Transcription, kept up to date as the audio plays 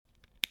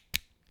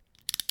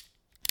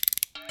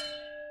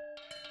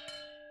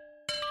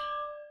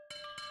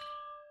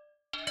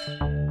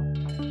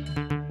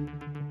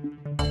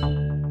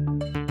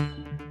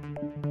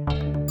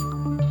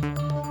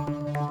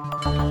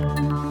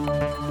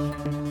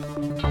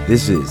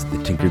This is the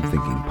Tinkered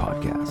Thinking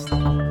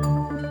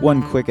Podcast.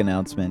 One quick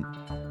announcement.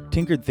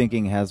 Tinkered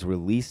Thinking has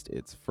released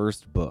its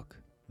first book,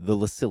 The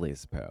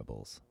Lucilius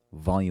Parables,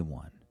 Volume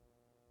 1.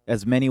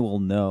 As many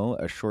will know,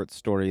 a short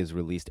story is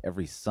released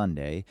every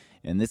Sunday,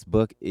 and this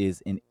book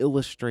is an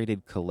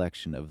illustrated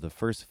collection of the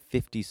first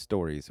 50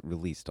 stories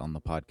released on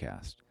the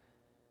podcast.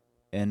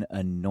 An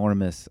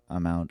enormous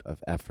amount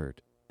of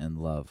effort and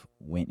love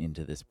went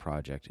into this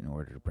project in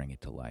order to bring it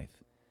to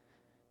life.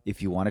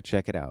 If you want to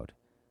check it out,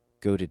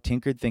 go to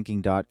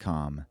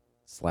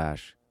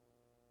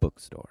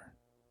tinkeredthinking.com/bookstore.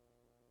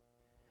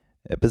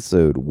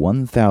 Episode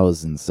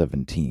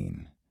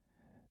 1017,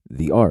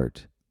 The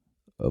Art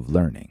of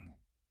Learning.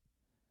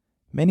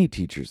 Many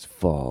teachers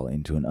fall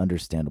into an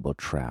understandable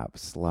trap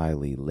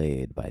slyly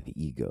laid by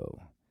the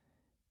ego.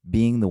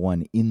 Being the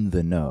one in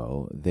the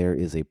know, there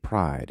is a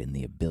pride in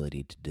the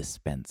ability to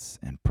dispense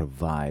and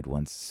provide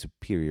one's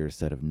superior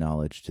set of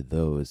knowledge to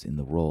those in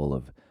the role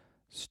of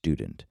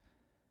student.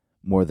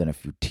 More than a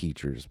few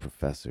teachers,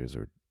 professors,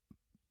 or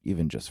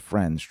even just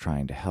friends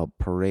trying to help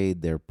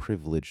parade their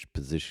privileged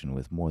position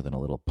with more than a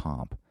little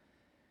pomp.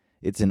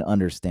 It's an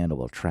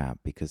understandable trap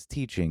because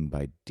teaching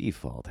by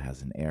default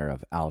has an air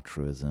of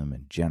altruism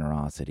and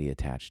generosity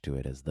attached to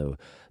it, as though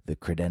the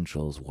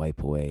credentials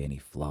wipe away any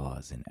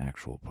flaws in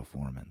actual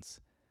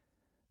performance.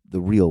 The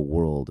real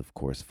world, of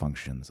course,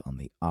 functions on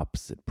the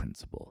opposite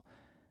principle.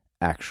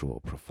 Actual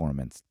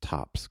performance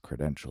tops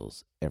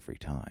credentials every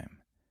time.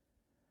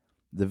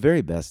 The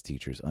very best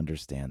teachers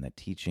understand that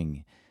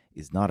teaching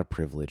is not a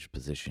privileged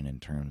position in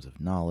terms of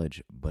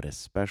knowledge, but a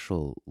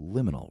special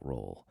liminal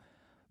role.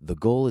 The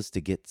goal is to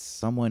get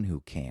someone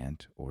who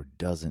can't or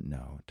doesn't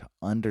know to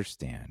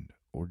understand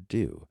or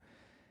do.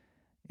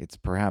 It's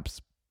perhaps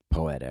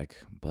poetic,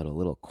 but a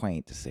little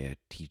quaint to say a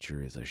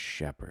teacher is a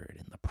shepherd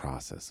in the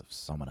process of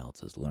someone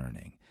else's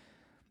learning.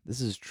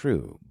 This is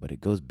true, but it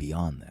goes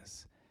beyond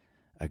this.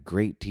 A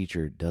great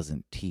teacher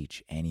doesn't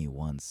teach any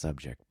one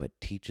subject, but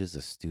teaches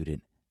a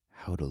student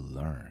how to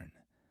learn.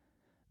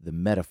 The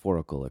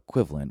metaphorical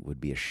equivalent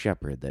would be a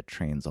shepherd that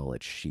trains all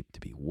its sheep to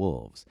be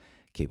wolves,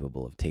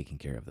 capable of taking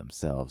care of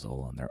themselves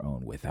all on their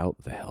own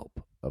without the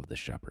help of the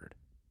shepherd.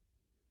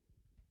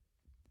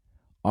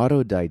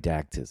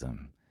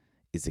 Autodidactism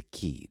is a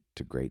key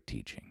to great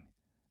teaching.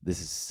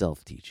 This is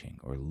self-teaching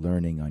or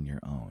learning on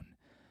your own.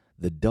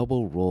 The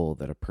double role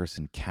that a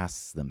person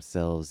casts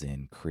themselves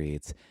in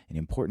creates an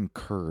important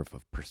curve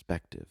of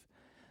perspective.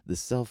 The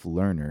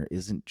self-learner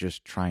isn't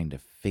just trying to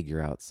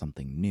figure out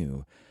something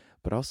new,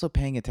 but also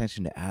paying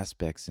attention to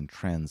aspects and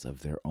trends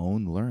of their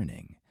own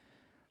learning.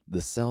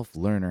 The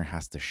self-learner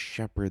has to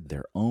shepherd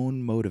their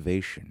own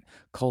motivation,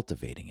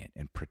 cultivating it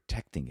and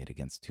protecting it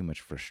against too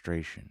much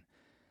frustration.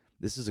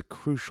 This is a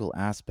crucial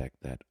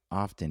aspect that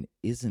often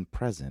isn't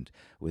present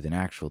with an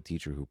actual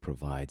teacher who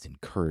provides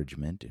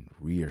encouragement and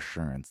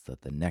reassurance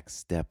that the next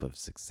step of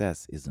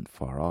success isn't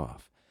far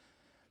off.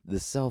 The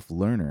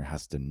self-learner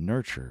has to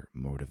nurture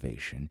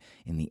motivation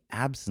in the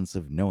absence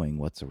of knowing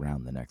what's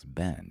around the next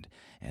bend,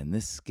 and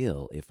this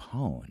skill, if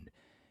honed,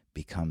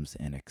 becomes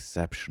an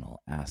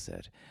exceptional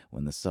asset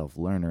when the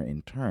self-learner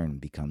in turn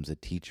becomes a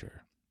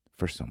teacher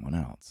for someone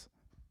else.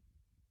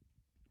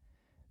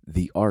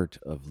 The art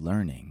of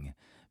learning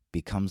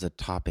becomes a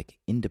topic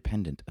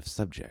independent of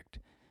subject,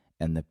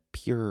 and the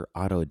pure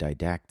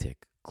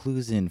autodidactic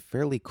clues in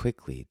fairly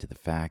quickly to the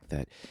fact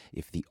that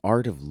if the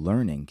art of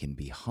learning can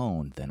be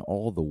honed, then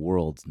all the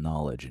world's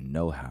knowledge and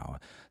know-how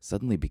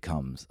suddenly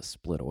becomes a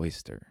split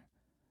oyster.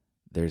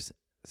 There's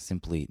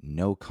simply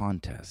no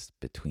contest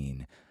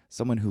between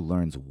someone who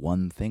learns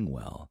one thing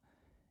well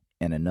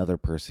and another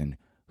person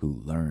who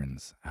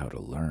learns how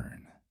to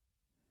learn.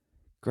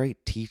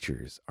 Great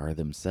teachers are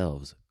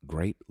themselves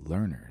great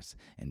learners,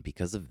 and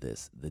because of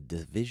this, the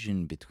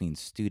division between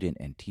student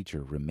and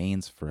teacher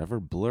remains forever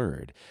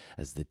blurred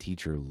as the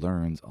teacher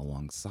learns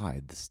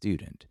alongside the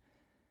student.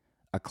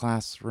 A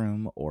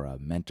classroom or a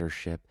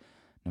mentorship,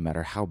 no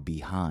matter how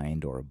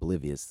behind or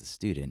oblivious the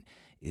student,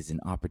 is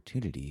an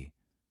opportunity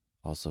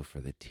also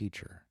for the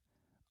teacher.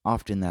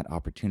 Often that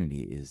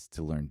opportunity is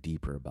to learn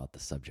deeper about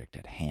the subject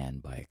at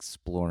hand by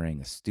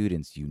exploring a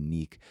student's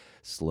unique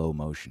slow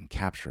motion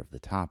capture of the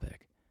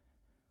topic.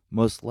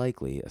 Most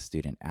likely, a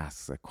student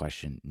asks a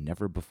question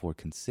never before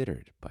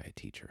considered by a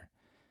teacher.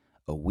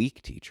 A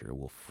weak teacher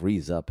will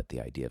freeze up at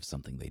the idea of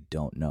something they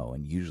don't know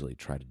and usually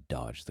try to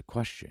dodge the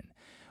question,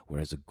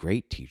 whereas a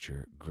great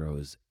teacher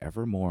grows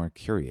ever more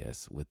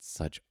curious with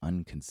such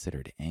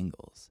unconsidered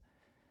angles.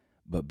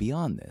 But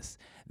beyond this,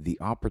 the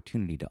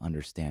opportunity to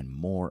understand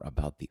more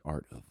about the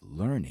art of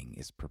learning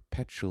is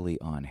perpetually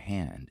on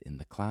hand in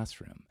the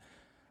classroom.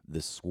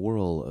 The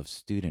swirl of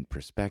student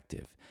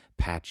perspective,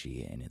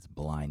 patchy in its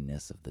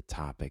blindness of the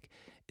topic,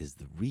 is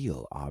the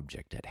real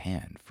object at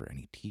hand for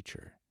any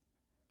teacher.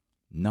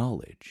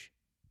 Knowledge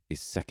is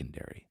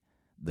secondary.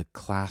 The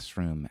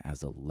classroom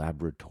as a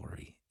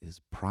laboratory is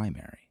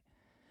primary.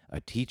 A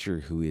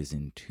teacher who is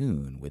in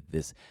tune with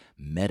this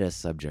meta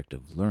subject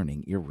of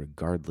learning,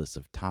 irregardless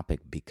of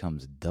topic,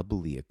 becomes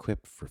doubly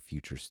equipped for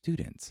future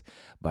students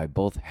by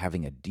both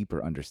having a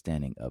deeper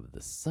understanding of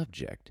the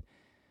subject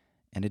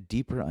and a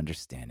deeper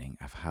understanding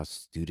of how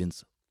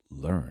students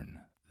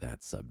learn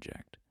that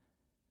subject.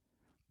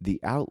 The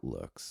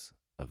outlooks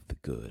of the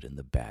good and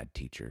the bad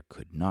teacher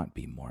could not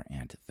be more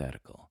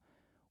antithetical.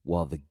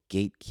 While the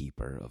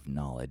gatekeeper of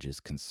knowledge is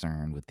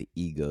concerned with the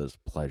ego's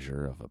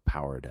pleasure of a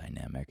power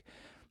dynamic,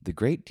 the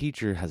great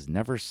teacher has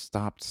never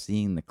stopped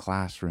seeing the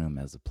classroom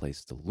as a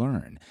place to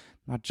learn,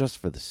 not just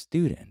for the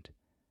student,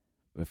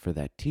 but for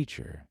that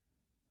teacher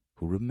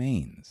who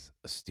remains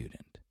a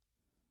student.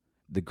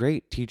 The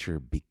great teacher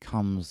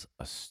becomes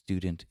a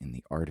student in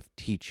the art of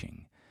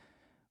teaching,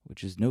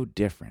 which is no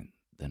different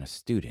than a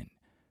student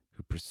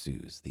who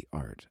pursues the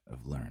art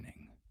of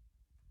learning.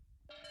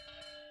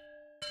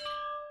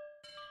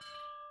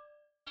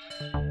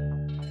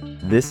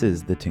 This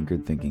is the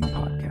Tinkered Thinking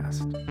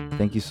Podcast.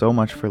 Thank you so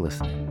much for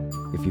listening.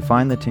 If you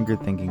find the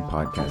Tinkered Thinking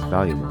Podcast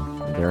valuable,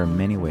 there are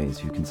many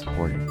ways you can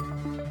support it.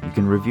 You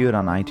can review it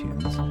on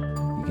iTunes,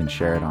 you can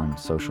share it on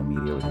social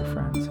media with your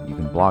friends, you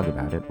can blog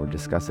about it or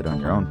discuss it on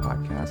your own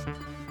podcast,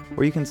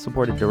 or you can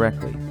support it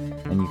directly,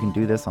 and you can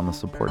do this on the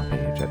support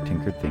page at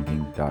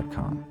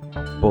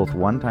tinkeredthinking.com. Both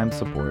one-time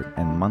support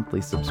and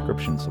monthly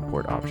subscription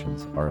support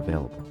options are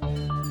available.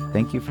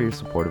 Thank you for your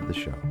support of the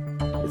show.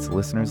 It's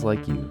listeners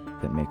like you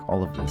that make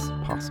all of this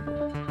possible.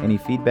 Any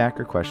feedback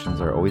or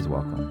questions are always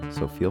welcome,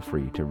 so feel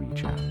free to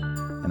reach out.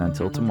 And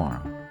until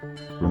tomorrow,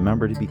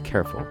 remember to be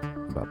careful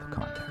about the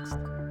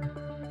context.